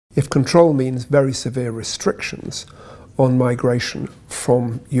If control means very severe restrictions on migration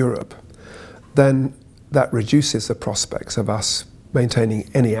from Europe, then that reduces the prospects of us maintaining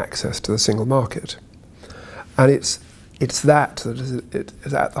any access to the single market. And it's that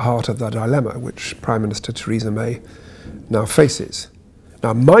is at the heart of the dilemma which Prime Minister Theresa May now faces.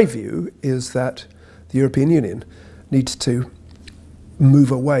 Now, my view is that the European Union needs to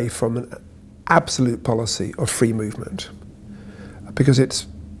move away from an absolute policy of free movement, because it's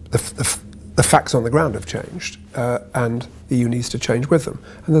the facts on the ground have changed, and the EU needs to change with them.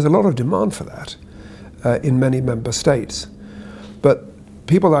 And there's a lot of demand for that in many member states. But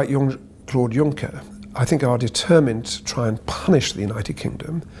people like Jean-Claude Juncker, I think, are determined to try and punish the United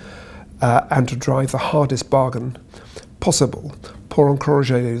Kingdom and to drive the hardest bargain possible, pour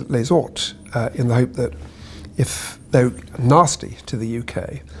encourager les autres, in the hope that if they're nasty to the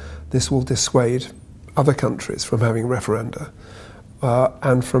UK, this will dissuade other countries from having referenda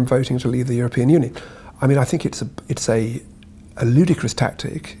and from voting to leave the European Union. I mean, I think it's a ludicrous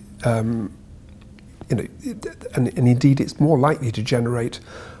tactic, and indeed it's more likely to generate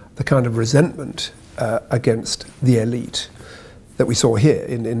the kind of resentment against the elite that we saw here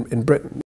in Britain.